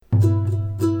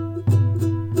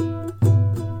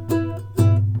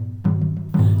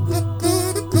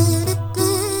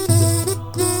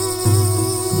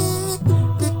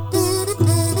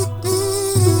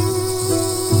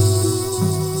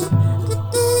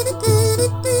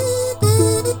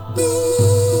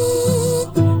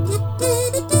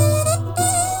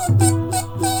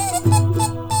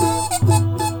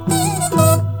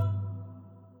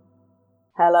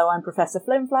I'm Professor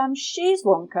Flimflam, she's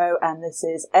Wonko, and this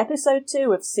is episode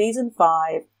 2 of season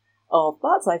 5 of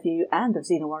Bird's Eye View and of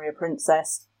Xena Warrior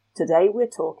Princess. Today we're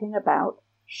talking about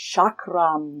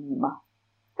Chakram.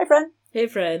 Hey, friend. Hey,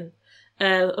 friend.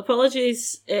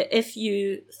 Apologies if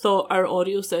you thought our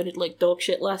audio sounded like dog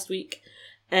shit last week.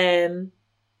 It's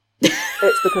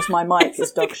because my mic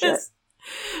is dog shit.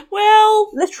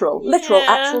 Well... Literal,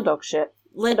 actual dog shit.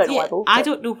 I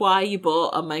don't know why you bought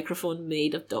a microphone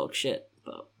made of dog shit,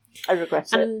 but I regret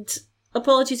it. And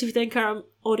apologies if you think our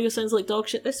audio sounds like dog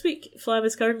shit this week. Flav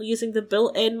is currently using the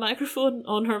built-in microphone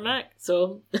on her Mac,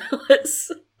 so let's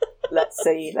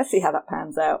see how that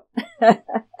pans out.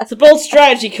 It's a bold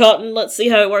strategy, Cotton. Let's see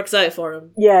how it works out for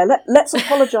him. Yeah, let's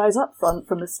apologise up front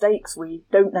for mistakes we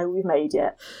don't know we've made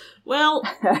yet. Well,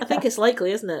 I think it's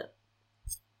likely, isn't it?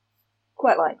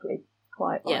 Quite likely.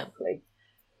 Yeah.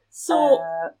 So,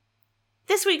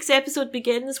 this week's episode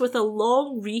begins with a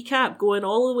long recap going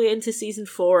all the way into season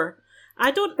 4.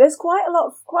 There's quite a lot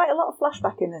of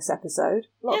flashback in this episode.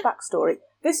 A lot of backstory.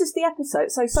 This is the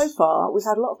episode. So far, we've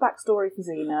had a lot of backstory for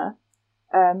Xena.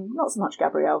 Not so much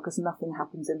Gabrielle, because nothing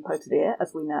happens in Potivir,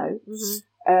 as we know.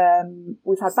 Mm-hmm.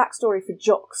 We've had backstory for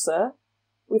Joxer.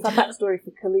 We've had backstory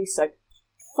for Callisto.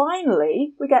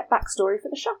 Finally, we get backstory for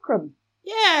the Chakram.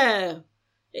 Yeah!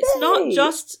 It's not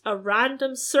just a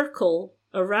random circle,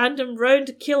 a random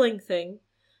round killing thing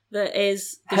that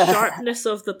is the sharpness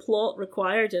of the plot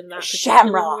required in that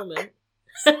particular moment.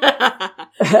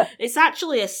 It's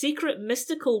actually a secret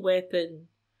mystical weapon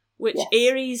which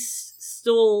Ares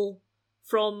stole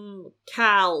from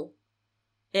Cal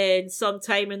in some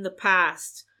time in the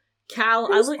past.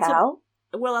 Who's Cal?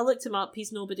 I looked him up.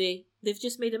 He's nobody. They've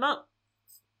just made him up.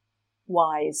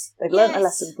 Wise. They've learnt a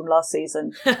lesson from last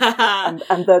season. and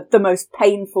the most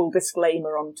painful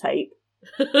disclaimer on tape.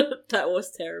 That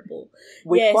was terrible.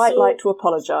 We'd like to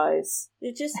apologise.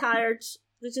 They just hired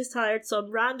some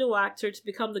rando actor to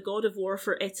become the god of war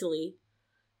for Italy,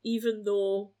 even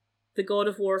though the god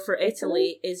of war for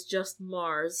Italy is just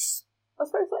Mars. I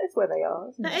suppose that is where they are,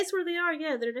 isn't it? That is where they are,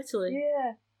 yeah, they're in Italy.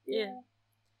 Yeah.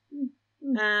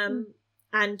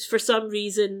 And for some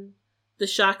reason the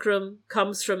Chakram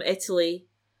comes from Italy,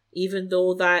 even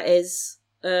though that is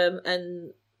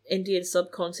an Indian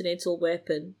subcontinental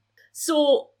weapon.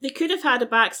 So they could have had a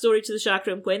backstory to the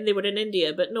Chakram when they were in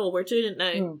India, but no, we're doing it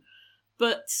now.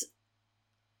 But,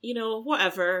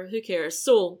 whatever, who cares?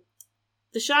 So,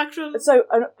 the Chakram... So,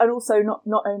 and also, not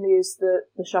only is the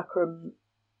Chakram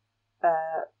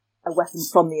a weapon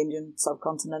from the Indian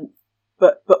subcontinent,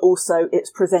 but also it's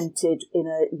presented in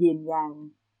a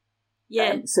yin-yang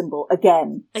symbol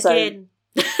again. So, bit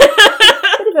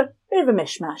of a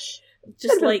mishmash.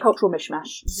 Just bit like of a cultural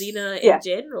mishmash. Xena in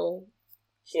general.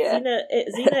 Yeah.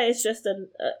 Xena is just a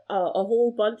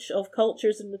whole bunch of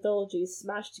cultures and mythologies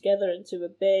smashed together into a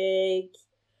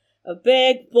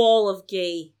big ball of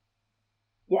gay.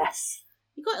 Yes.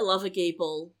 You gotta love a gay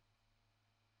ball.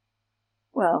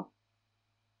 Well.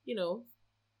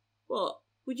 What?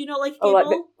 Would you not like a gay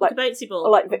ball? Like a bouncy ball?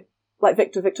 Or like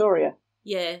Victor Victoria?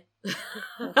 Yeah.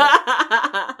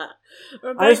 I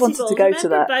always wanted to go to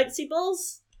that. Bouncy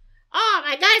balls? Oh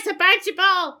my god, it's a bouncy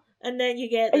ball! And then you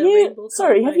get the rainbow.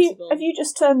 Sorry, have you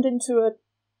just turned into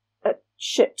a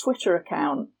shit Twitter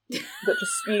account that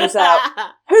just spews out?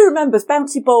 Who remembers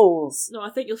bouncy balls? No, I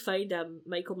think you'll find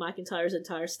Michael McIntyre's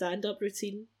entire stand-up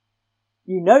routine.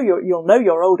 You'll know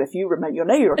you're old if you remember. You'll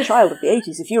know you're a child of the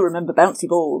 80s if you remember bouncy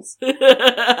balls.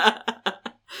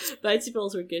 Bouncy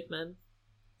balls were good, man.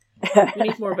 We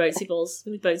need more bouncy balls.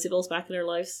 We need bouncy balls back in our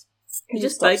lives. They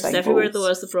just bounce everywhere, though.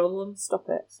 That's the problem. Stop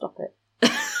it.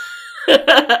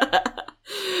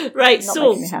 Right, Not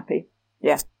making me happy.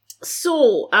 Yeah.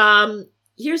 So,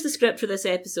 here's the script for this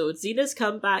episode. Xena's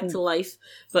come back to life,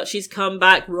 but she's come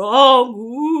back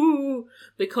wrong,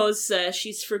 because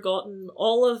she's forgotten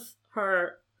all of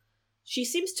her... She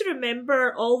seems to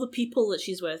remember all the people that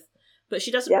she's with, but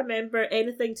she doesn't remember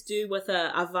anything to do with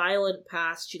a violent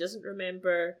past. She doesn't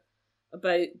remember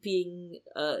about being,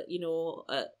 a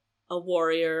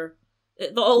warrior.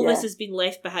 This has been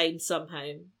left behind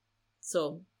somehow.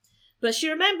 So, but she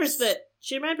remembers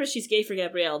she's gay for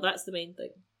Gabrielle. That's the main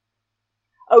thing.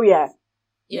 Oh yeah.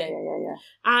 Yeah.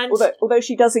 And although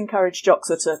she does encourage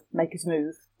Joxer to make his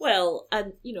move. Well,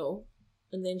 and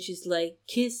and then she's like,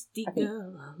 "Kiss the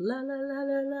girl, la la la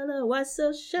la la la, why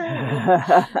so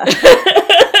shy?"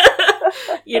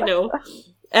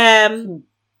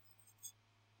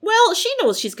 Well, she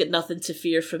knows she's got nothing to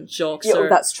fear from Joxer. Yeah,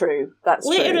 that's true.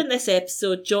 Later in this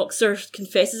episode, Joxer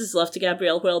confesses his love to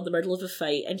Gabrielle while in the middle of a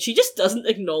fight, and she just doesn't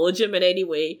acknowledge him in any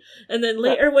way. And then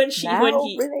later, when she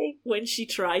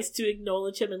tries to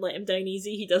acknowledge him and let him down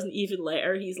easy, he doesn't even let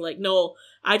her. He's like, "No,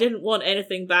 I didn't want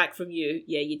anything back from you."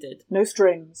 Yeah, you did. No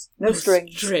strings. No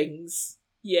strings. Strings.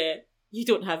 Yeah, you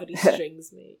don't have any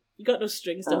strings, mate. You got no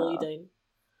strings to hold you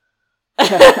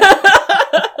down.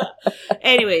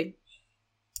 Anyway.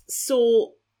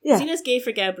 So, Xena's gay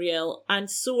for Gabrielle, and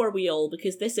so are we all,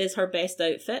 because this is her best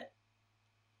outfit.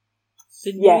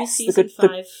 The new season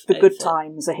 5 the good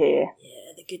times are here.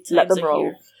 Yeah, the good times are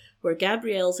here. Where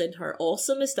Gabrielle's in her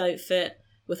awesomest outfit,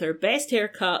 with her best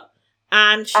haircut,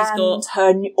 and she's got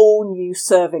her all new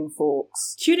serving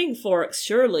forks. Tuning forks,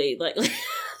 surely.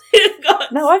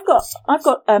 No, I've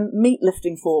got meat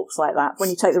lifting forks like that. When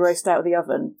you take the roast out of the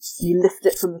oven, you lift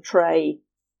it from the tray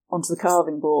onto the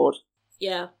carving board.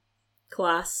 Yeah.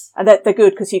 Class. And they're good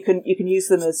because you can use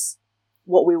them as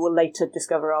what we will later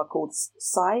discover are called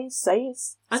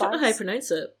sais. I don't know how you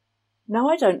pronounce it. No,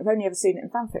 I don't. I've only ever seen it in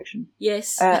fanfiction.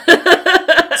 Yes. So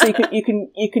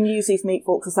you can use these meat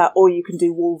forks as that, or you can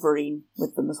do Wolverine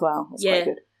with them as well. That's quite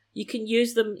good. You can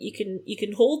use them. You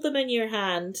can hold them in your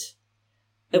hand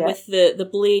with the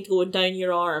blade going down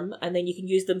your arm, and then you can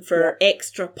use them for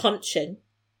extra punching.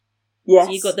 Yes.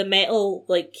 So you got the metal,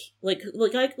 like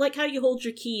how you hold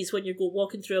your keys when you're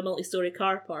walking through a multi-story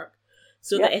car park,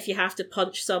 so that if you have to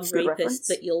punch some rapist,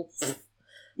 that you'll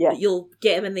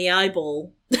get him in the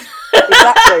eyeball.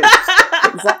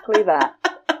 Exactly that.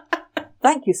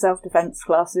 Thank you, self-defense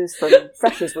classes from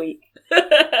Freshers Week,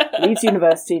 Leeds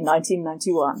University,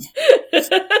 1991.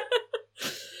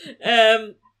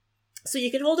 So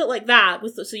you can hold it like that,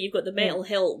 so you've got the metal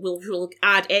hilt will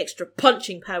add extra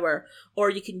punching power, or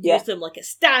you can use them like a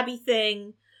stabby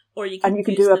thing, or you can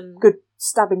do a good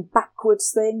stabbing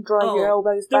backwards thing, drive your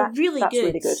elbows back. They're really good.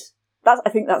 Really good. I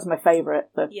think that's my favourite.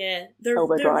 They're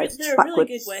elbow drives. They're a really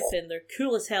good weapon. They're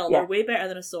cool as hell. They're way better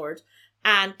than a sword.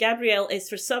 And Gabrielle is,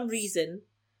 for some reason,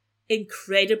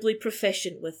 incredibly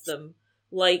proficient with them.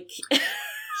 Like.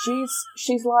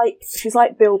 She's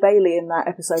like Bill Bailey in that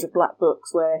episode of Black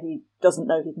Books where he doesn't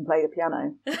know he can play the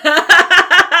piano.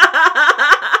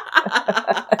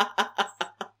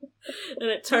 And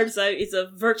it turns out he's a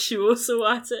virtuoso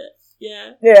at it.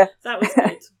 Yeah. Yeah. That was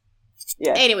good.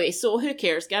 Yeah. Anyway, so who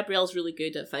cares? Gabrielle's really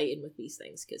good at fighting with these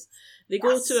things, because they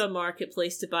go to a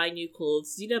marketplace to buy new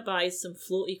clothes. Xena buys some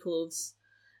floaty clothes.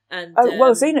 And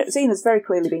Xena's very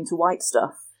clearly been to White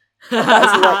Stuff.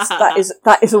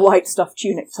 That is a White Stuff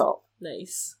tunic top.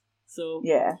 Nice. So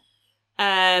yeah.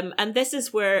 And this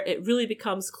is where it really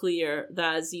becomes clear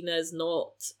that Xena is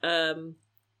not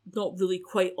really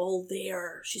quite all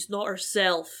there. She's not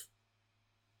herself.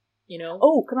 You know.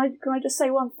 Oh, can I just say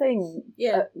one thing?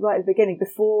 Yeah. Right at the beginning,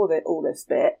 before all this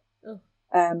bit,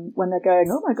 when they're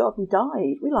going, "Oh my God, we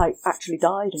died. We actually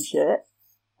died and shit."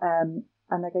 And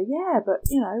they go, "Yeah, but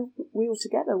we were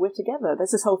together. We're together."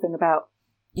 There's this whole thing about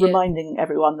reminding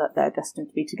everyone that they're destined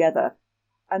to be together.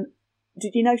 And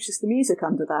did you notice the music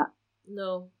under that?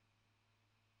 No.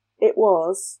 It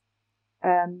was,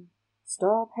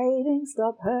 "Stop hating,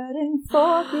 stop hurting,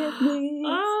 forgive me."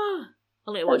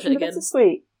 I'll need to watch it again. It's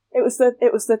sweet. It was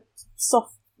the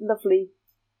soft, lovely.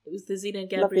 It was the Xena and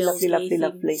Gabrielle.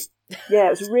 Lovely. Yeah,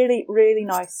 it was really, really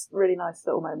nice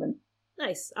little moment.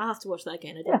 Nice. I'll have to watch that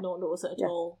again. I did not notice it at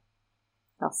all.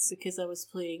 That's because I was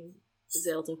playing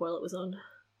Zelda while it was on.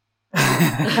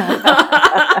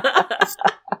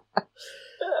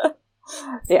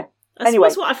 Yeah. I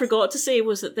suppose what I forgot to say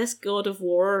was that this god of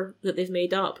war that they've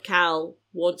made up, Cal,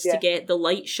 wants to get the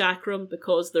light chakram,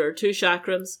 because there are 2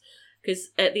 chakrams.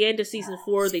 Because at the end of season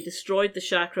 4, they destroyed the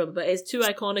chakram, but it's too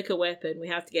iconic a weapon. We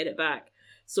have to get it back.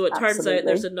 So it turns out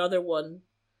there's another one,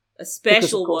 a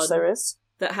special one, there is,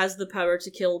 that has the power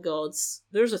to kill gods.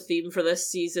 There's a theme for this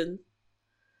season.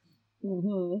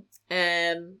 Mm-hmm.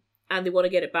 And they want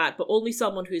to get it back, but only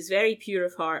someone who's very pure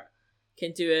of heart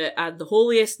can do it. And the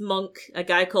holiest monk, a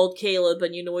guy called Caleb,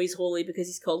 and he's holy because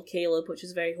he's called Caleb, which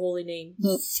is a very holy name.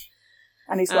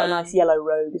 And he's got a nice yellow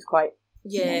robe. He's quite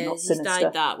not he's sinister.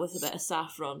 dyed that with a bit of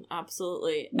saffron.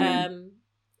 Absolutely.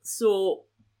 So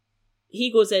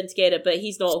he goes in to get it, but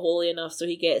he's not holy enough, so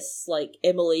he gets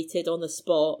immolated on the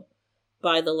spot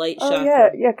by the light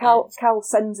chakra. Yeah. Cal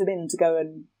sends him in to go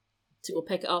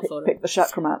pick it up for him. Pick the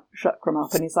chakram up,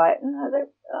 and he's like, "No,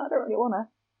 I don't really want to."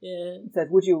 Yeah. He says,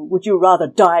 "Would you rather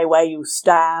die where you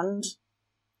stand?"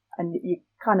 And you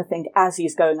kind of think, as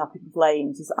he's going up in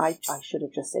flames, I should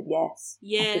have just said yes.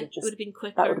 Yeah, it would have been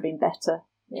quicker. That would have been better.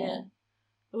 Yeah.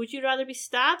 Would you rather be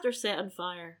stabbed or set on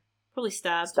fire? Probably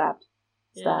stabbed. Stabbed.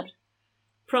 stabbed.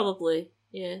 Probably.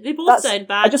 Yeah, they both sound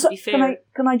bad. To be fair,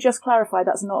 can I just clarify?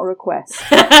 That's not a request.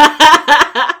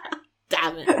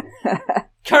 Damn it!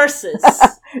 Curses.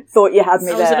 Thought you had me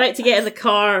there. I was about to get in the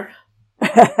car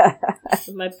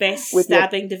with my best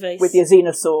stabbing device with your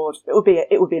Xena sword. It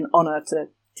would be an honour to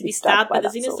be stabbed by the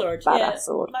Xena sword. Yeah,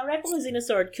 sword. My regular Xena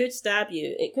sword could stab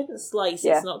you. It couldn't slice.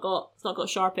 Yeah. It's not got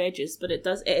sharp edges, but it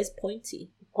does. It is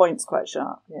pointy. Point's quite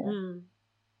sharp. Yeah.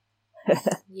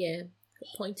 Yeah,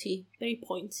 pointy, very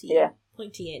pointy. Yeah.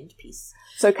 Pointy end piece.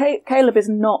 So Caleb is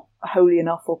not holy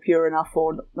enough or pure enough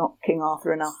or not King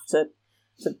Arthur enough to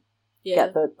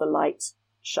get the light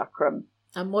chakram.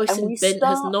 And Moistened Bint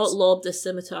has not lobbed a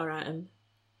scimitar at him.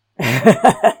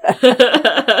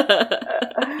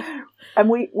 And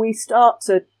we start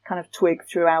to kind of twig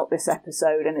throughout this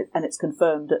episode, and it's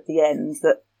confirmed at the end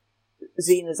that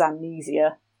Xena's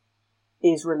amnesia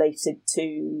is related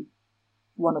to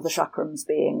one of the chakrams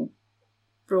being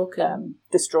broken,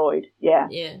 destroyed. Yeah.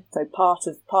 So part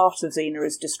of Xena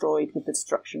is destroyed with the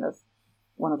destruction of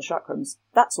one of the chakrams.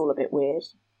 That's all a bit weird.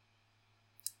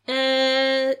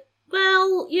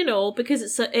 Well,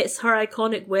 because it's her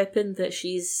iconic weapon that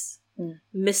she's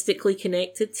mystically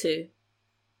connected to.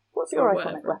 What's your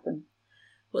iconic weapon?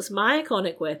 What's my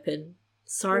iconic weapon?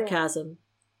 Sarcasm. Yeah.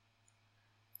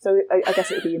 So I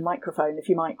guess it would be your microphone if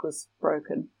your mic was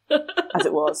broken, as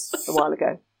it was a while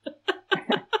ago.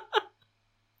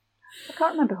 I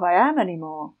can't remember who I am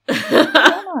anymore. Don't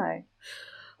I?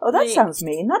 Oh, that sounds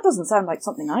mean. That doesn't sound like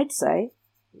something I'd say.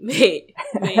 Mate.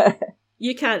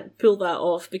 You can't pull that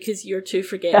off because you're too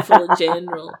forgetful in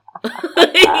general.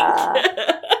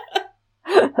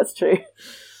 That's true.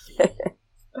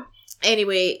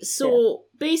 Anyway, so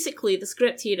basically the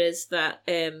script here is that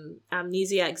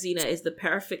Amnesiac Xena is the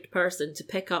perfect person to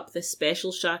pick up this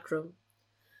special chakram.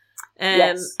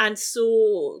 And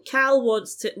so Cal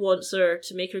wants her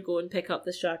to make her go and pick up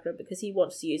this chakra because he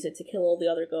wants to use it to kill all the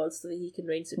other gods so that he can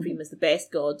reign supreme as the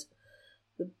best god.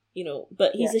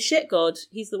 But he's a shit god.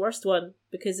 He's the worst one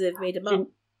because they've made him up.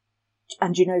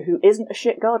 And do you know who isn't a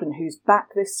shit god and who's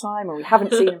back this time and we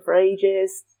haven't seen him for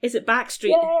ages? Is it Backstreet?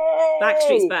 Yay!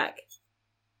 Backstreet's back.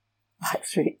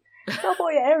 Backstreet. Oh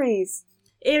boy, Aries.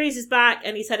 Aries is back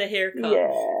and he's had a haircut.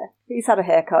 Yeah, he's had a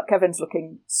haircut. Kevin's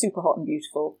looking super hot and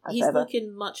beautiful as he's ever.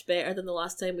 looking much better than the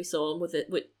last time we saw him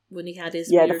when he had his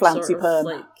the weird flouncy sort perm.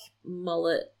 of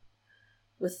mullet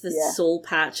with the soul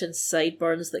patch and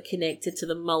sideburns that connected to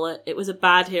the mullet. It was a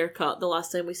bad haircut the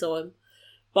last time we saw him.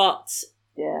 But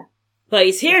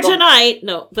he's here tonight.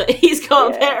 No, but he's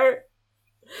got better.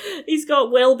 He's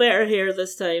got well better hair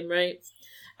this time, right?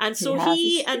 And so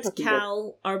he and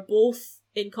Cal are both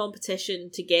in competition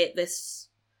to get this.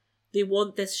 They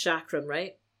want this chakram,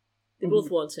 right? They both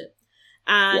want it.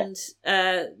 And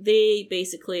they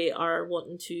basically are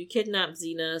wanting to kidnap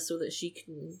Xena so that she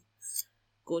can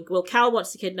go and... Well, Cal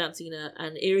wants to kidnap Xena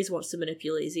and Ares wants to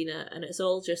manipulate Xena, and it's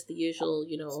all just the usual,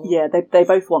 Yeah, they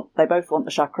both want the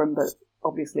chakram, but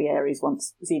obviously Ares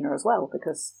wants Xena as well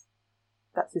because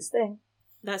that's his thing.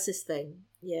 That's his thing.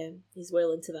 Yeah, he's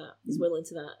well into that.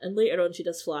 And later on she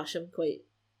does flash him quite...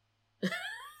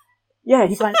 Yeah,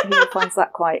 he finds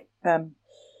that quite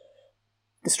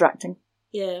distracting.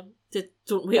 Yeah,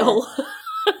 don't we all?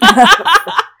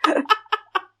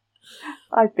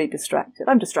 I'd be distracted.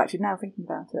 I'm distracted now thinking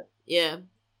about it. Yeah,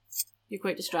 you're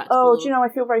quite distracted. Oh, do you know, I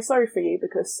feel very sorry for you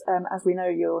because, as we know,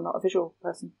 you're not a visual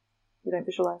person. You don't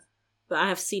visualise. But I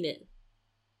have seen it.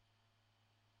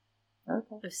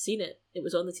 Okay. I've seen it. It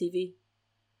was on the TV.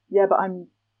 Yeah, but I'm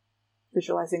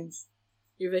visualising...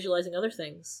 You're visualising other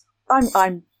things. I'm la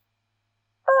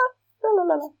la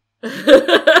la.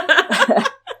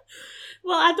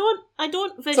 Well, I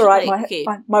don't visualize. It's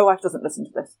alright, my wife doesn't listen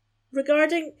to this.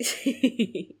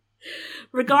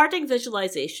 Regarding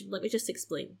visualization, let me just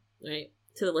explain, right,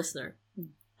 to the listener.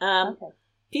 Okay.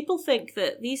 People think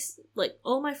that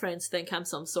all my friends think I'm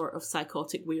some sort of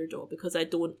psychotic weirdo because I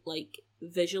don't,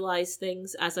 visualize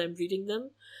things as I'm reading them.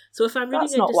 So if I'm reading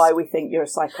That's not why we think you're a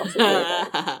psychotic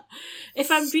weirdo. If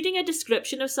I'm reading a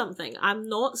description of something, I'm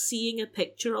not seeing a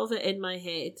picture of it in my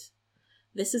head.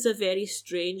 This is a very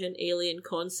strange and alien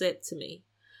concept to me.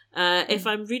 If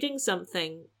I'm reading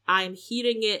something, I'm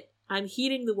hearing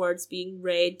the words being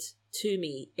read to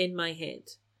me in my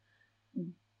head.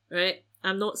 Right?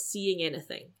 I'm not seeing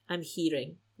anything. I'm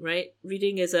hearing, right?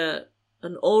 Reading is an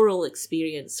oral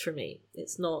experience for me.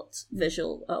 It's not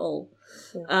visual at all.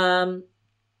 Yeah.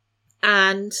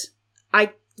 And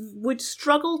I would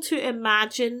struggle to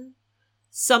imagine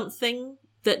something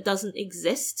that doesn't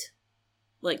exist.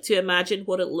 To imagine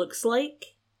what it looks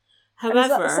like. However...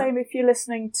 And is that the same if you're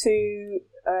listening to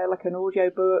like an audio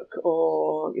book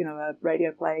or, you know, a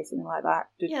radio play, something like that?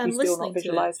 Did you still not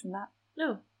visualise from that?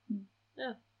 No.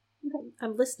 No. Okay.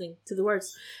 I'm listening to the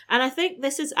words. And I think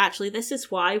this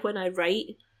is why when I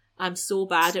write, I'm so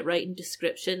bad at writing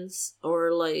descriptions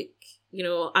or like, you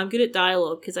know, I'm good at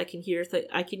dialogue because I can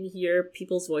hear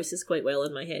people's voices quite well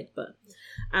in my head, but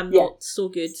I'm not so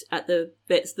good at the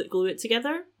bits that glue it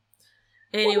together.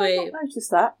 Anyway, well, I've not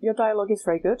noticed that. Your dialogue is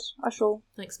very good. I shall.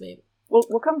 Thanks, mate.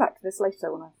 We'll come back to this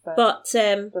later when I've. But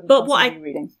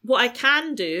what I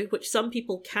can do, which some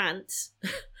people can't.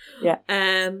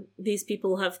 These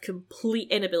people have complete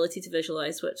inability to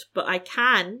visualize, but I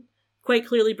can quite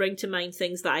clearly bring to mind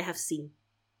things that I have seen.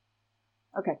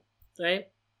 Okay. Right.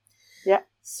 Yeah.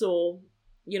 So,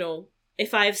 you know,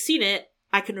 if I've seen it,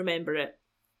 I can remember it.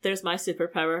 There's my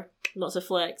superpower. Not a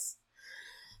flex.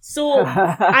 So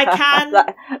I can.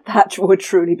 that would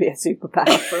truly be a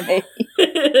superpower for me.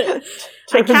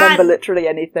 to remember literally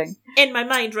anything. In my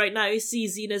mind right now, see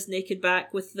Xena's naked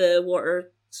back with the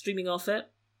water streaming off it.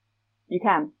 You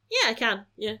can. Yeah, I can.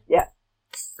 Yeah. Yeah.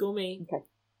 Go me. Okay.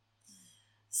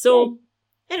 So,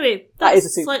 anyway, that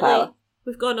is a superpower.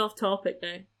 We've gone off topic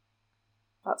now.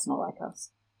 That's not like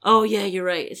us. Oh yeah, you're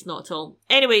right. It's not at all.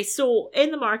 Anyway, so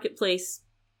in the marketplace,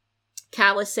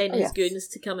 Cal is sending his goons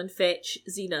to come and fetch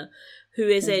Xena, who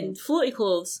is in floaty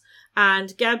clothes,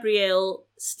 and Gabrielle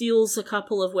steals a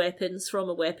couple of weapons from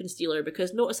a weapons dealer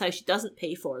because notice how she doesn't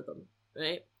pay for them,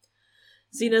 right?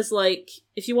 Xena's like,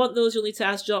 if you want those, you'll need to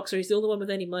ask Joxer. He's the only one with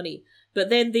any money. But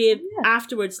then they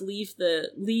afterwards leave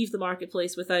the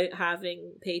marketplace without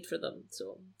having paid for them.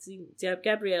 So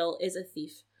Gabrielle is a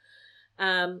thief.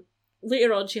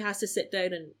 Later on, she has to sit down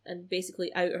and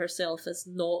basically out herself as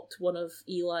not one of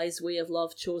Eli's way of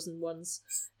love chosen ones,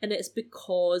 and it's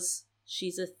because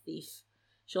she's a thief.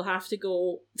 She'll have to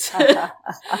go.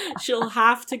 She'll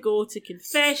have to go to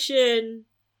confession.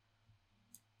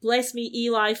 Bless me,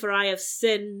 Eli, for I have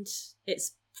sinned. It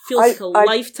feels like a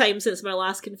lifetime since my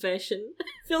last confession.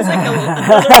 Feels like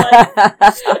another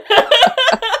life.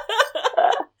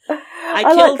 I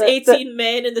killed like 18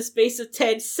 men in the space of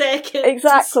 10 seconds.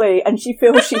 Exactly, and she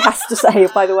feels she has to say,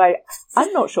 by the way,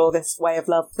 I'm not sure this way of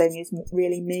love thing is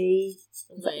really me.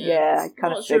 Yeah, I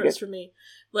kind of figured. Sure it's for me.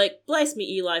 Like, bless me,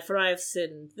 Eli, for I have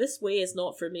sinned. This way is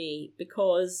not for me,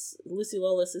 because Lucy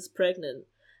Lawless is pregnant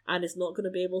and is not going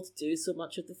to be able to do so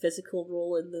much of the physical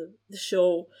role in the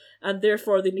show, and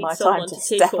therefore they need someone to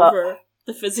take over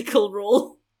the physical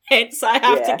role. Hence, I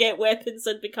have to get weapons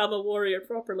and become a warrior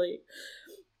properly.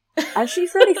 And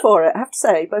she's ready for it, I have to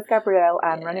say. Both Gabrielle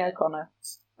and Rennie O'Connor,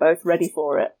 both ready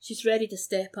for it. She's ready to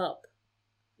step up.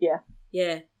 Yeah.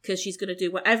 Yeah, because she's going to do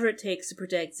whatever it takes to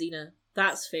protect Xena.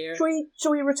 That's fair.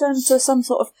 Shall we return to some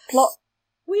sort of plot?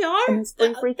 We are. This is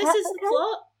the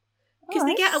plot. Because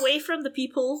they get away from the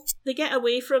people. They get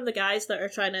away from the guys that are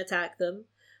trying to attack them.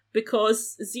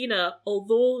 Because Xena,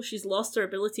 although she's lost her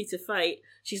ability to fight,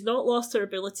 she's not lost her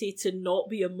ability to not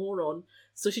be a moron.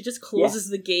 So she just closes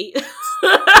the gate.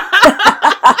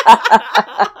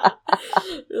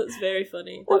 That's very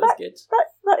funny. That was good.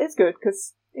 That is good,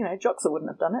 because, you know, Joxer wouldn't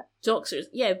have done it.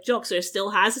 Joxer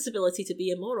still has this ability to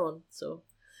be a moron, so.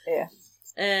 Yeah.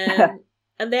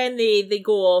 And then they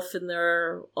go off and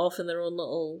they're off in their own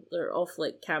little, they're off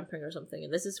like camping or something,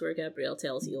 and this is where Gabrielle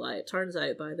tells Eli, it turns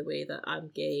out, by the way, that I'm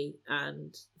gay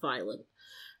and violent.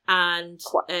 And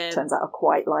turns out I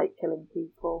quite like killing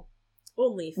people.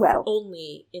 Only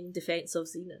in defense of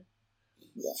Xena.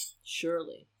 Yeah.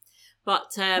 Surely.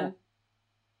 But so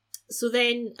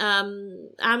then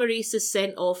Amaris is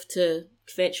sent off to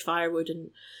fetch firewood,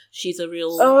 and she's a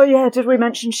real... Oh yeah, did we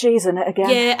mention she's in it again?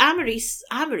 Yeah,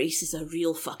 Amaris is a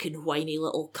real fucking whiny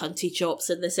little cunty chops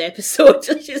in this episode.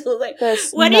 She's like,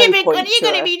 when are you going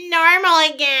to be normal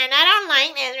again? I don't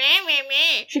like this.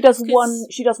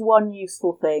 She does one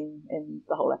useful thing in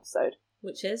the whole episode.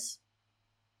 Which is?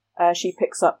 She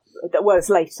picks up... Well, it's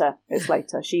later.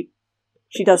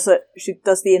 She does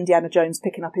the Indiana Jones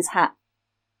picking up his hat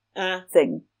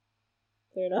thing.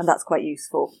 Fair enough. And that's quite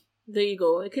useful. There you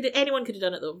go. Anyone could have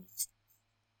done it, though.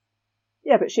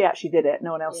 Yeah, but she actually did it.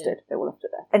 No one else did. They all left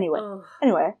it there. Anyway.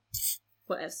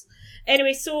 What else?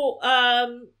 Anyway, so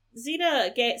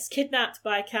Xena gets kidnapped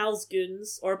by Cal's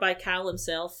goons, or by Cal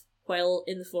himself, while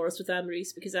in the forest with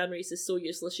Amaris, because Amaris is so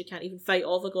useless she can't even fight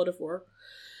off a god of war.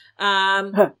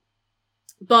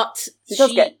 But she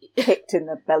does get kicked in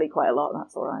the belly quite a lot, and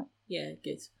that's all right. Yeah,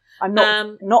 good. I'm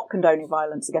not condoning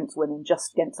violence against women,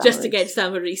 just against Amaris. Just against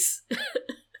Amaris.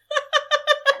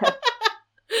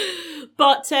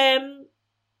 But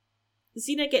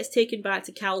Xena gets taken back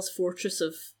to Cal's fortress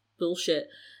of bullshit,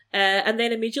 and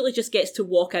then immediately just gets to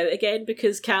walk out again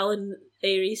because Cal and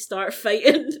Ares start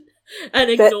fighting and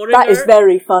ignoring that her. is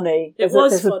very funny.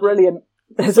 There's a brilliant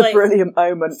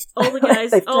moment. All the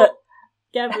guys,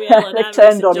 Gabrielle and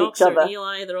Amaris and Joxer and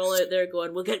Eli, they're all out there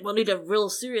going, we'll need a real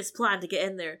serious plan to get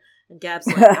in there. And Gab's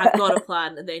like, I've got a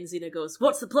plan. And then Xena goes,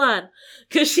 what's the plan?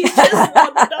 Because she's just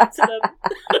wandered up to them.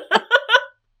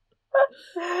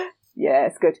 Yeah,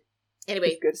 it's good.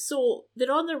 Anyway, it's good. So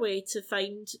they're on their way to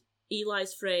find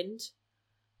Eli's friend,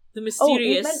 the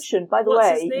mysterious... you've mentioned, by the what's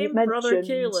way, his name? you've mentioned... Brother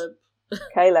Caleb.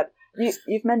 Caleb.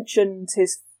 You've mentioned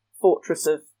his Fortress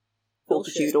of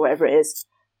Fortitude, or whatever it is.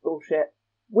 Bullshit.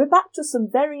 We're back to some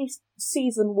very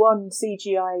season 1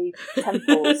 CGI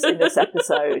temples in this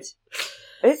episode.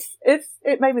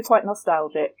 It made me quite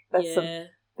nostalgic. There's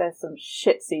some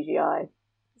shit CGI.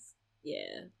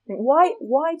 Yeah. Why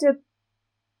do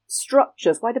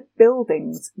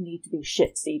buildings need to be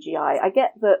shit CGI? I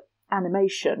get that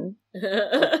animation,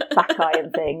 back eye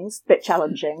and things, bit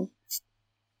challenging,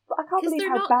 but I can't believe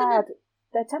how bad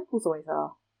their temples always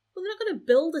are. Well, they're not going to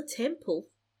build a temple.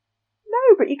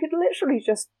 No, but you could literally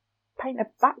just paint a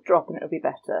backdrop and it'll be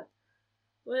better.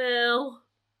 Well,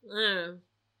 I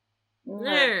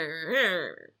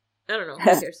don't know. Who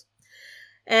cares?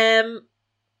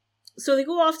 So they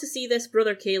go off to see this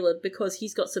Brother Caleb because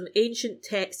he's got some ancient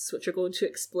texts which are going to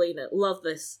explain it. Love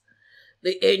this.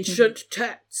 The ancient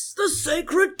texts. The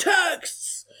sacred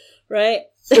texts! Right?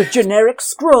 The generic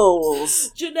scrolls.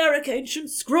 Generic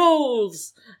ancient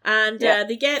scrolls! And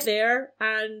they get there,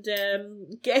 and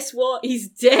guess what? He's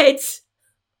dead!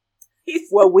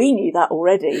 Well, we knew that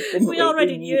already, didn't we? We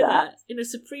already knew that. In a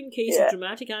supreme case of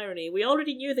dramatic irony. We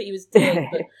already knew that he was dead,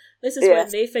 but this is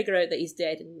when they figure out that he's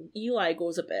dead, and Eli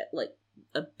goes a bit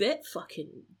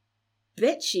fucking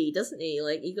bitchy, doesn't he?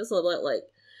 Like, he goes a bit like,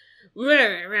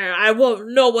 I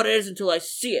won't know what it is until I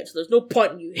see it, so there's no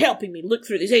point in you helping me look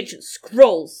through these ancient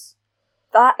scrolls.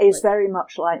 That is very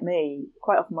much like me.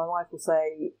 Quite often my wife will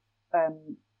say,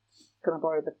 can I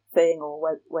borrow the thing, or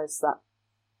where's that?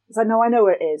 So no, I know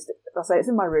where it is. I'll say it's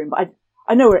in my room, but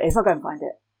I know where it is. I'll go and find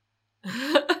it.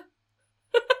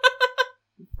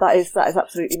 That is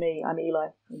absolutely me. I'm Eli.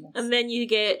 And then you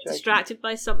get distracted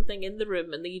by something in the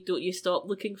room, and then you stop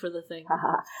looking for the thing.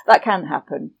 That can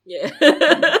happen. Yeah.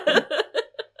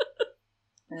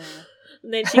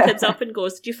 And then she comes up and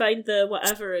goes, "Did you find the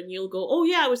whatever?" And you'll go, "Oh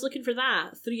yeah, I was looking for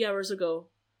that 3 hours ago."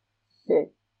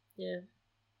 Yeah.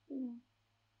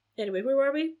 Anyway, where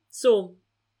were we? So,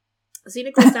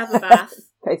 Xena goes to have a bath.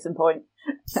 Case in point.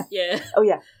 Yeah. Oh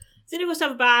yeah. Xena goes to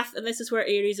have a bath, and this is where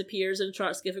Ares appears and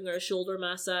starts giving her a shoulder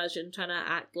massage and trying to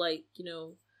act like,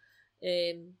 the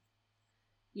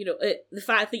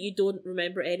fact that you don't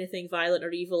remember anything violent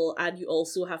or evil, and you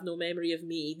also have no memory of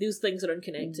me. Those things are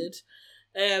unconnected.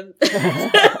 Oh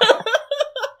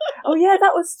yeah,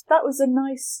 there was a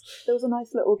nice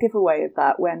little giveaway of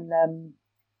that when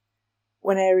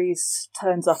Ares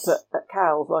turns up at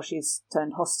Cal's while she's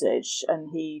turned hostage, and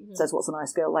he says, "What's a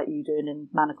nice girl like you doing in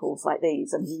manacles like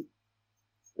these?" and he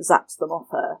zaps them off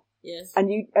her. Yeah. And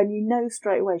you know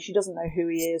straight away she doesn't know who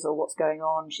he is or what's going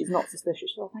on. She's not suspicious.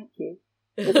 She's, "Oh, thank you."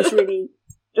 It's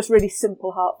just really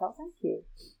simple, heartfelt "thank you."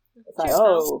 It's like,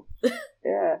 oh,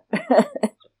 yeah.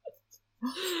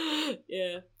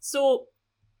 Yeah. So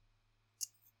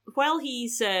while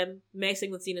he's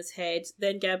messing with Xena's head,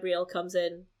 then Gabrielle comes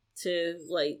in to,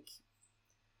 like,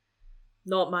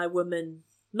 not my woman,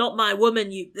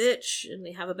 you bitch, and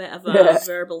they have a bit of a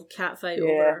verbal catfight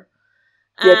over her.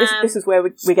 Yeah, this is where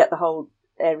we get the whole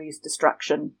Ares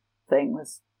distraction thing,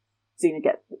 as Xena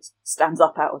stands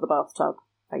up out of the bathtub,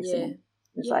 facing him.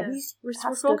 It's like, we're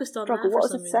focused on that for what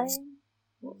was some it reason. saying?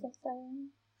 What was it saying?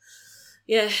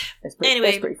 Yeah. It's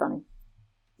pretty funny.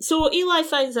 So Eli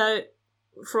finds out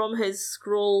from his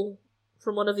scroll,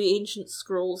 from one of the ancient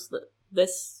scrolls, that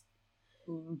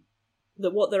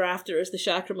that what they're after is the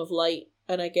Chakram of Light,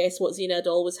 and I guess what Xena had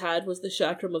always had was the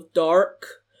Chakram of Dark,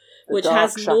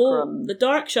 the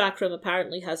Dark Chakram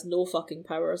apparently has no fucking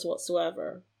powers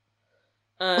whatsoever.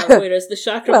 Whereas the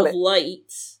Chakram of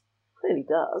Light clearly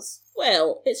does.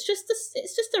 Well, it's just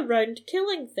a round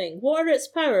killing thing. What are its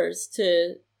powers?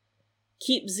 To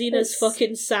keep Xena's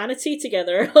fucking sanity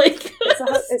together? Like,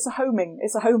 it's a homing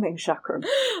chakram.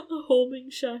 A homing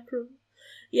chakram.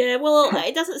 Yeah, well,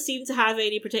 it doesn't seem to have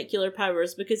any particular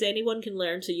powers because anyone can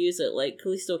learn to use it. Like,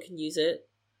 Callisto can use it.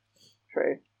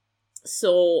 True.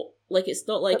 So, like, it's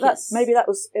not like maybe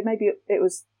it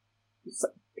was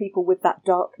people with that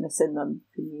darkness in them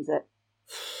can use it.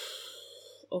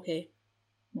 Okay.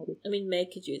 Maybe. I mean,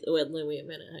 Meg could use it. Wait a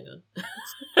minute, hang on.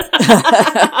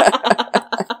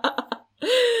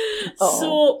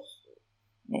 So,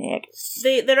 Meg.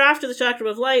 they're after the Chakram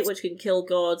of Light, which can kill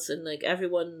gods, and like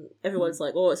everyone's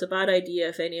like, oh, it's a bad idea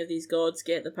if any of these gods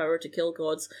get the power to kill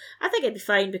gods. I think it'd be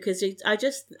fine because I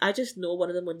just know one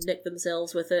of them would nick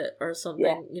themselves with it or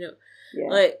something,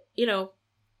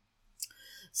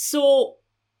 So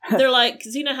they're like,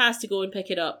 Xena has to go and pick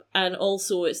it up, and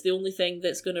also it's the only thing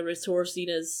that's going to restore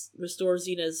Xena's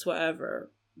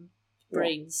whatever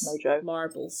brains,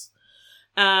 marbles.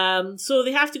 So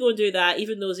they have to go and do that,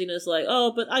 even though Xena's like,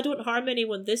 oh, but I don't harm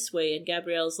anyone this way, and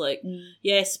Gabrielle's like,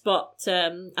 yes, but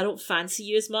I don't fancy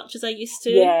you as much as I used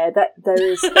to. Yeah, there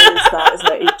is that,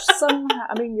 isn't it? Somehow,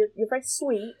 I mean, you're very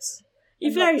sweet.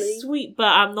 You're very sweet, but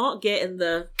I'm not getting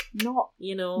not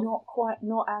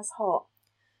as hot.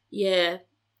 Yeah,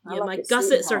 my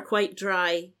gussets are quite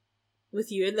dry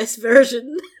with you in this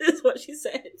version, is what she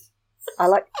said. I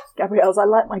like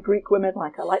my Greek women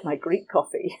like I like my Greek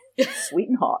coffee. Sweet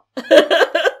and hot.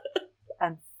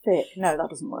 And thick. No, that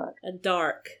doesn't work. And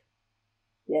dark.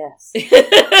 Yes.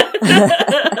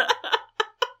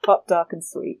 Hot, dark and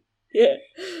sweet. Yeah.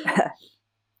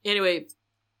 Anyway,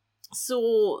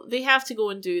 so they have to go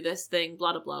and do this thing,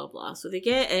 blah, blah, blah, blah. So they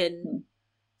get in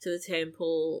to the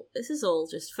temple. This is all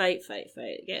just fight.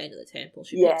 Get into the temple.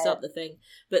 She picks up the thing.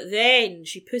 But then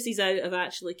she pussies out of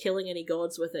actually killing any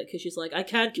gods with it because she's like, I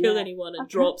can't kill anyone, and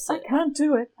drops it. I can't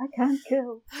do it. I can't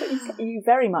kill. But you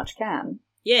very much can.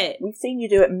 Yeah. We've seen you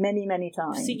do it many, many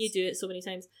times. We've seen you do it so many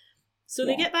times. So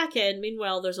they get back in.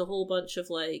 Meanwhile, there's a whole bunch of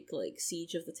like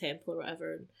siege of the temple or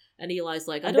whatever. And Eli's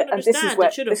like, I don't understand.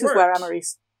 It should have worked.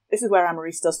 This is where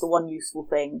Amaris does the one useful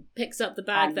thing. Picks up the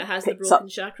bag that has the broken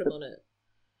chakram on it.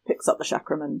 Picks up the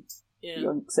chakram and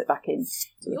yoinks it back in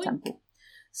to the temple.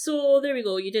 So there we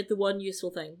go, you did the one useful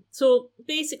thing. So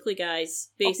basically, guys,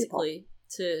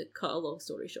 to cut a long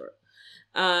story short,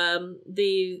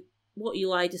 what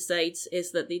Eli decides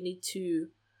is that they need to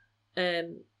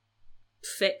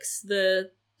fix the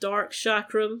dark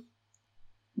chakram.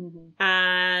 Mm-hmm.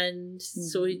 And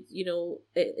so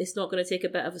it's not going to take a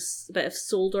bit of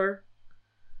solder.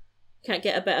 Can't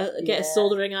get a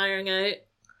soldering iron out.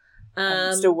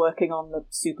 I'm still working on the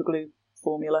super glue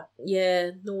formula.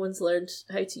 Yeah, no one's learned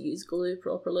how to use glue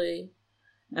properly.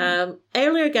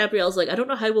 Earlier, Gabrielle's like, I don't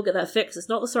know how we'll get that fixed. It's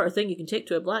not the sort of thing you can take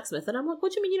to a blacksmith. And I'm like,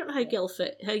 what do you mean you don't know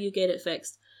how you get it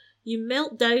fixed? You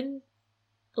melt down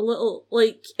a little,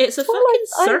 like, it's a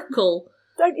circle.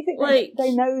 Don't you think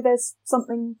they know there's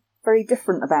something very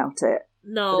different about it?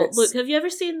 No, look, have you ever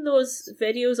seen those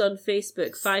videos on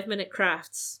Facebook, 5-minute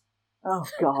crafts? Oh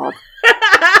God!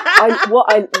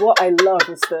 What I love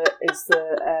is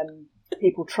the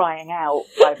people trying out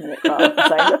 5-minute crafts and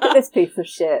saying, "Look at this piece of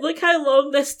shit. Look how long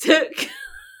this took."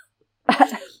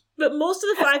 But most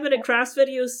of the 5-minute crafts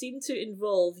videos seem to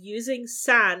involve using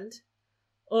sand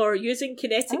or using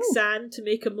kinetic sand to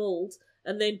make a mold,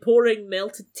 and then pouring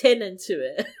melted tin into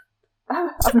it.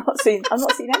 I've not seen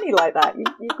any like that.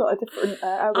 You've got a different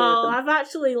algorithm. Oh, I've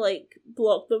actually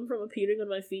blocked them from appearing on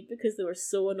my feed because they were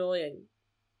so annoying.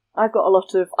 I've got a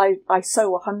lot of I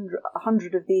sew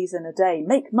 100 of these in a day.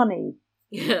 Make money.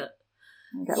 Yeah.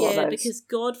 Yeah, because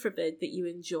God forbid that you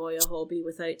enjoy a hobby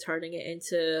without turning it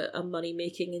into a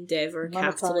money-making endeavour,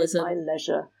 capitalism. My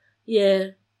leisure.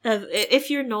 Yeah. If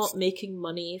you're not making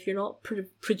money, if you're not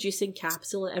producing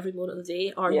capital at every moment of the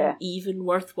day, are you even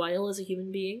worthwhile as a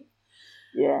human being?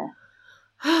 Yeah.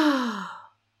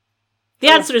 The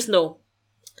answer is no.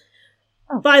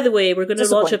 Oh. By the way, we're going to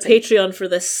launch a Patreon for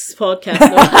this podcast.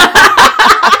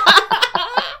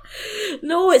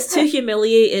 No, it's too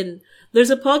humiliating. There's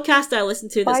a podcast I listen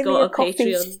to that's got a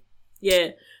Patreon. Yeah.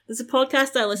 There's a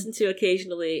podcast I listen to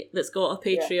occasionally that's got a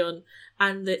Patreon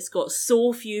and that's got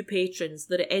so few patrons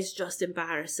that it is just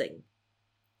embarrassing.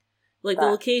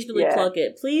 They'll occasionally plug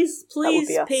it. Please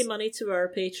pay money to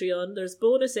our Patreon. There's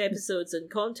bonus episodes and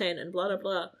content and blah, blah,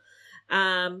 blah.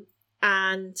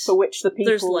 And for which the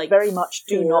people very much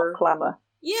do not clamour.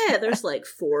 Yeah, there's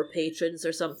 4 patrons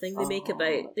or something. They make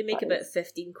about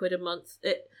 15 quid a month.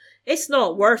 It's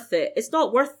not worth it. It's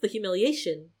not worth the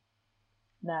humiliation.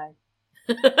 No.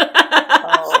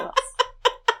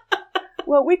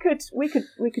 Well, we could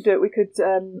do it. We could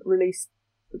release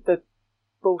the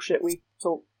bullshit we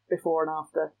talked before and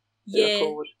after.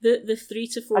 The 3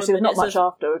 to 4 Actually, minutes. Not much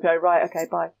after. Okay, right. Okay,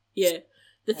 bye. Yeah,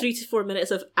 the 3 to 4 minutes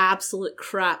of absolute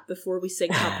crap before we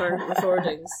sync up our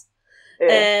recordings.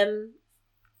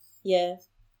 Yeah.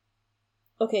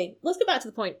 Okay, let's get back to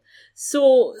the point.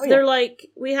 So they're like,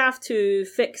 we have to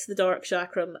fix the dark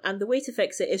chakram, and the way to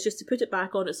fix it is just to put it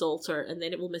back on its altar, and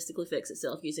then it will mystically fix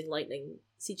itself using lightning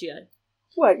CGI.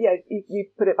 Well, yeah, you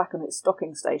put it back on its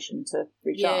docking station to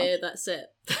recharge. Yeah, that's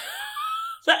it.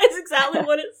 That is exactly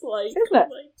what it's like. Isn't Oh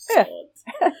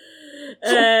my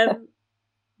god.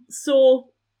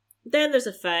 So then there's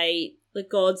a fight. The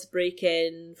gods break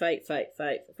in. Fight.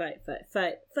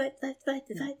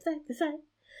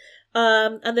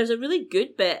 And there's a really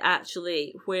good bit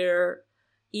actually where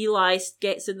Eli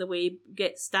gets in the way,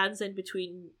 stands in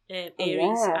between Ares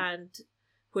and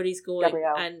where he's going,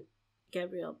 and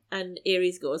Gabrielle, and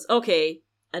Ares goes okay,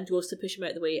 and goes to push him out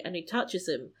of the way, and he touches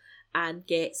him and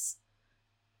gets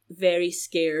very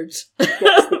scared.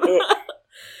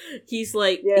 He's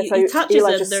like, he touches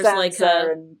Eli him. Just there's stands like there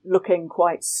and looking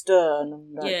quite stern,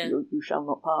 and you shall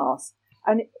not pass.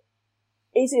 And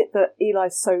is it that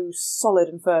Eli's so solid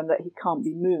and firm that he can't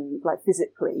be moved, like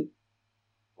physically?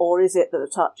 Or is it that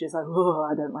the touch is like, oh,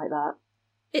 I don't like that?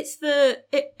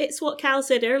 It's what Cal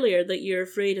said earlier, that you're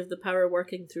afraid of the power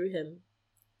working through him.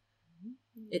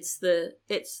 It's the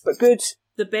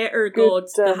better god,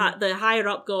 the higher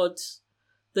up god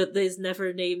that is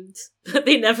never named, that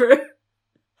they never.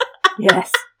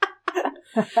 Yes.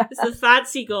 It's the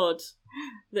fancy god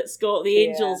that's got the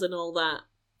angels and all that,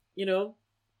 you know.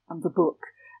 And the book,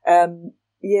 or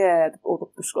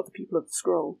the people of the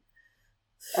scroll.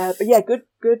 But yeah,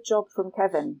 good job from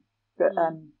Kevin.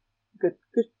 Good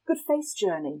face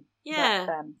journey.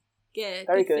 Yeah,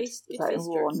 very good. Face journey.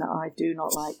 No, I do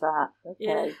not like that. Okay.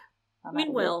 Yeah.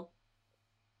 Meanwhile,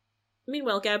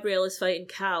 Gabrielle is fighting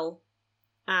Cal,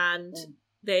 and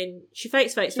then she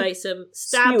fights him,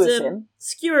 stabs him,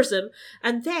 skewers him,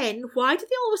 and then why do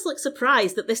they always look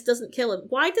surprised that this doesn't kill him?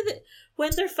 Why do they,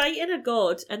 when they're fighting a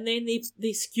god and then they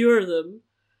skewer them,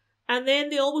 and then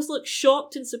they always look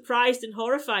shocked and surprised and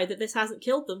horrified that this hasn't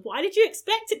killed them? Why did you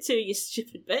expect it to, you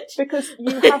stupid bitch? Because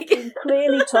you have been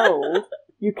clearly told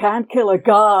you can't kill a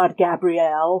god,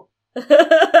 Gabrielle.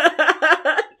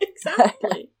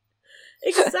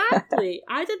 Exactly.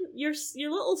 I didn't. Your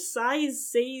little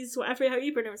says whatever, how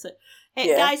you pronounce it.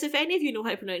 Guys, if any of you know how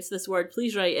to pronounce this word,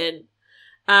 please write in.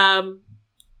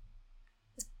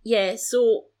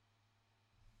 So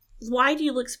why do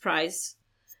you look surprised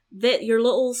that your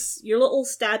little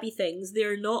stabby things,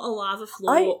 they're not a lava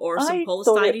flow or some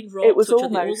polystyrene rocks, it was which almost, are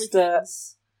the only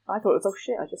things. I thought it was, oh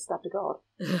shit, I just stabbed a god.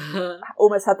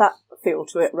 Almost had that feel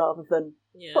to it rather than,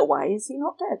 but why is he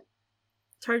not dead?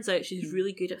 Turns out she's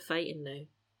really good at fighting now.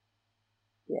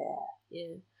 Yeah.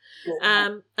 Good.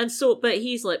 And so, but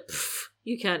he's like,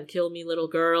 you can't kill me, little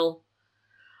girl.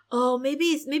 Oh,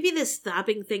 maybe this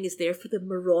stabbing thing is there for the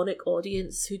moronic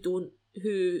audience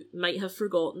who might have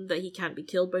forgotten that he can't be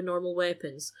killed by normal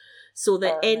weapons. So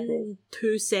that in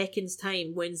 2 seconds'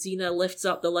 time, when Xena lifts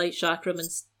up the light chakram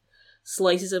and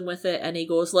slices him with it, and he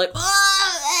goes like,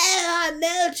 I'm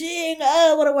melting,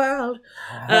 oh, what a world.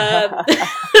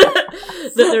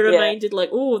 That they're reminded, like,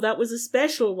 oh, that was a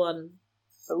special one.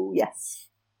 Oh, yes.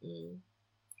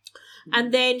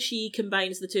 And then she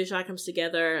combines the 2 chakrams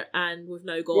together, and we've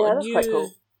now got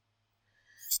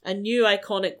a new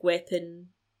iconic weapon,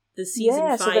 the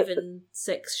season 5 and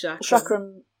 6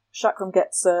 chakram. Chakram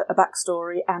gets a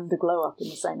backstory and a glow-up in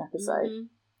the same episode. Mm-hmm.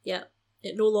 Yeah,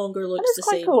 it no longer looks the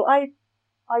same. It's quite cool.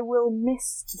 I will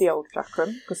miss the old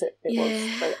Chakram because it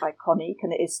was very iconic,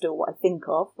 and it is still what I think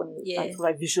of that's what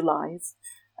I visualise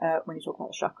when you talk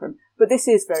about the Chakram. But this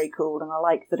is very cool, and I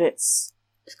like that it's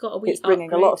got a wee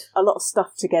bringing upgrade. a lot of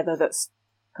stuff together that's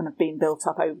kind of been built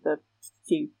up over the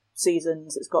few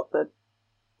seasons. It's got the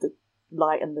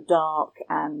light and the dark,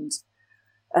 and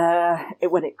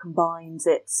when it combines,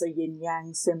 it's a yin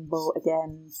yang symbol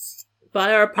again.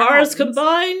 By our powers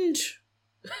combined,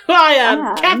 I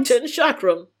am Captain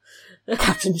Chakram.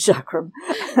 Captain Chakram.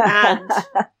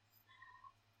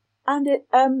 And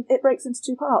it breaks into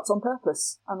 2 parts on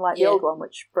purpose, unlike the old one,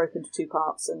 which broke into 2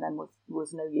 parts and then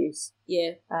was no use.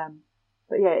 Yeah.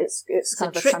 But yeah, it's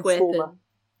kind of a transformer. Weapon.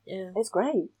 Yeah. It's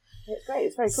great.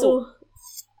 It's very cool.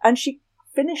 And she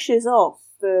finishes off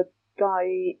the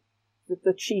guy,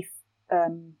 the chief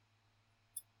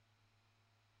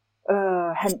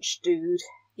hench dude.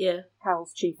 Yeah.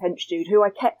 Cal's chief hench dude, who I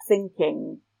kept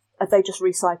thinking, have they just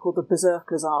recycled the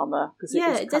Berserker's armour?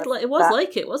 It was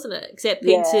like it, wasn't it? Except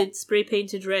spray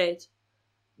painted red.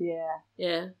 Yeah.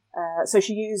 Yeah. So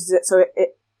she uses it, so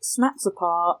it snaps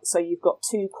apart, so you've got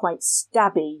 2 quite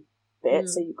stabby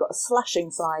bits, so you've got a slashing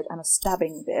side and a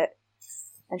stabbing bit,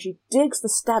 and she digs the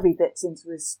stabby bits into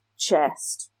his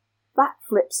chest,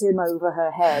 backflips him over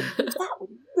her head. That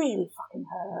would really fucking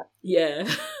hurt. Yeah.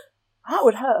 That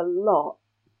would hurt a lot.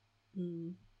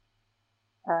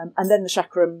 And then the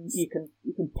chakram, you can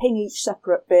ping each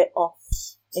separate bit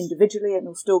off individually, and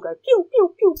it'll still go pew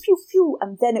pew pew pew pew,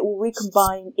 and then it will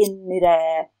recombine in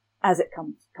midair as it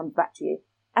comes back to you.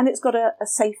 And it's got a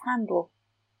safe handle,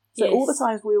 So all the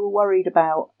times we were worried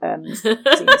about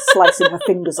Xena slicing her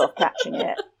fingers off catching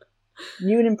it,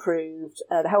 new and improved,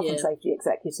 the health and safety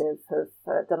executive have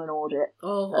done an audit.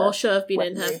 Oh, all should have been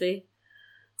weaponry. In, have they?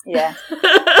 Yeah.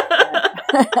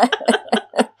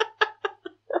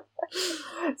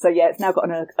 So it's now got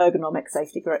an ergonomic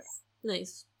safety grip.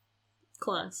 Nice.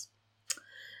 Class.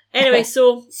 Anyway,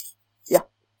 so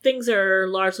things are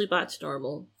largely back to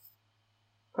normal.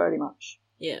 Pretty much.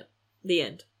 Yeah. The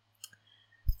end.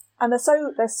 And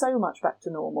they're so much back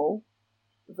to normal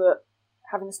that,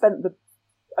 having spent the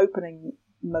opening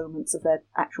moments of their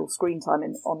actual screen time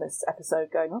on this episode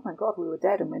going, oh my god, we were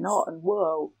dead and we're not, and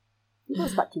whoa, it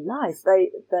goes back to life.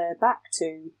 They're back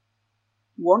to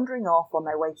wandering off on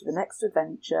their way to the next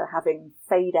adventure, having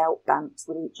fade-out bants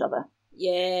with each other.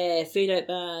 Yeah, fade-out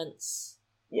bants.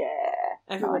 Yeah.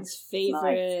 Everyone's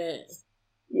favourite. Nice.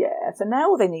 Yeah, so now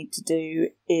all they need to do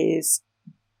is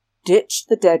ditch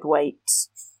the dead weight.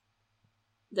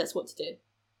 That's what to do.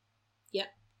 Yeah.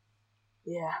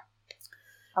 Yeah.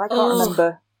 And I can't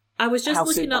remember. I was just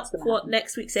looking up what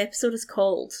next week's episode is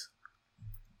called.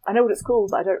 I know what it's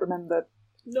called, but I don't remember.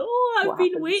 No, I've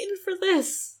been waiting for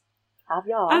this. Have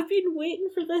ya? I've been waiting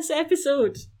for this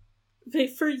episode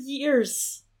for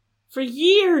years. For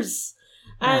years.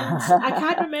 And I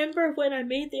can't remember when I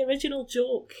made the original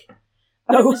joke.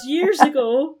 It was years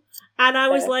ago. And I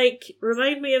was like,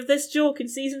 remind me of this joke in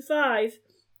season 5.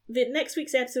 The next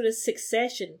week's episode is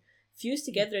Succession. Fused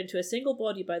together into a single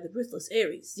body by the ruthless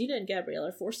Ares, Xena and Gabrielle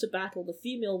are forced to battle the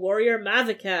female warrior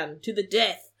Mavican to the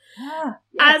death. Yes.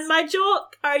 And my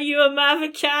joke, are you a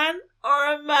Mavican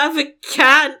or a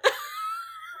Mavican?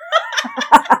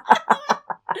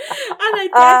 And I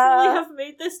definitely have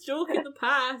made this joke in the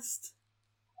past.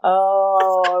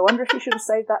 Oh, I wonder if you should have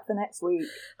saved that for next week.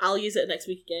 I'll use it next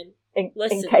week again. In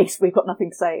case we've got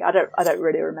nothing to say. I don't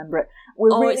really remember it.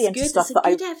 We're really into stuff that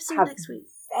I have next week.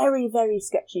 Very, very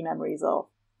sketchy memories of.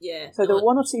 Yeah. So there were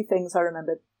one or two things I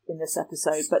remembered in this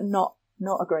episode, but not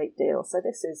a great deal. So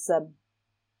this is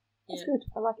that's good.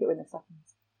 I like it when this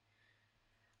happens.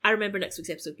 I remember next week's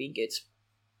episode being good.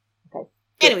 Okay.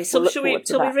 Anyway, so shall we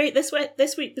rate this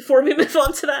week before we move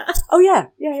on to that? Oh yeah.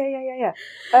 It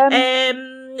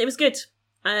was good.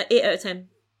 8 out of 10.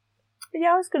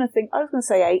 Yeah, I was going to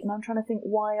say 8, and I'm trying to think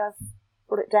why I've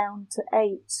put it down to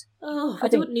 8. Oh, I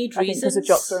don't need reasons. I think because of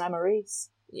Joxer and Amarise.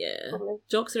 Yeah, probably.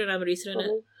 Joxer and Amarise are in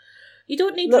it. You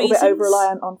don't need reasons. A little bit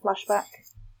over-reliant on flashback.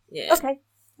 Yeah. Okay.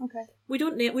 We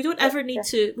don't ever need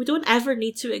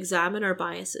to examine our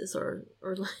biases or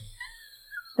like.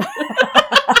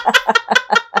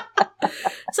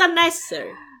 It's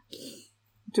unnecessary.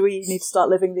 Do we need to start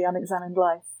living the unexamined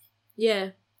life? Yeah,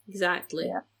 exactly.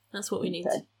 Yeah. That's what we need.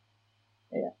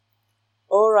 Yeah.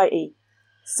 Alrighty.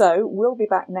 So, we'll be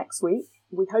back next week.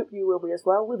 We hope you will be as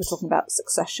well. We were talking about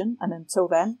Succession, and until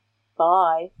then,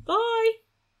 bye. Bye.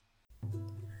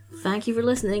 Thank you for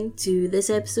listening to this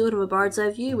episode of A Bird's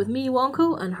Eye View with me,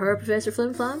 Wonko, and her, Professor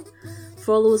Flimflam.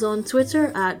 Follow us on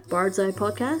Twitter at Bird's Eye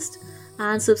Podcast,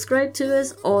 and subscribe to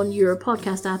us on your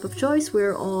podcast app of choice.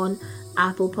 We're on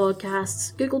Apple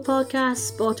Podcasts, Google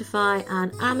Podcasts, Spotify,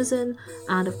 and Amazon,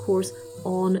 and of course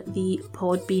on the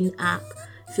Podbean app.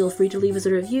 Feel free to leave us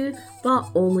a review, but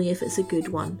only if it's a good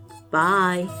one.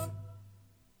 Bye!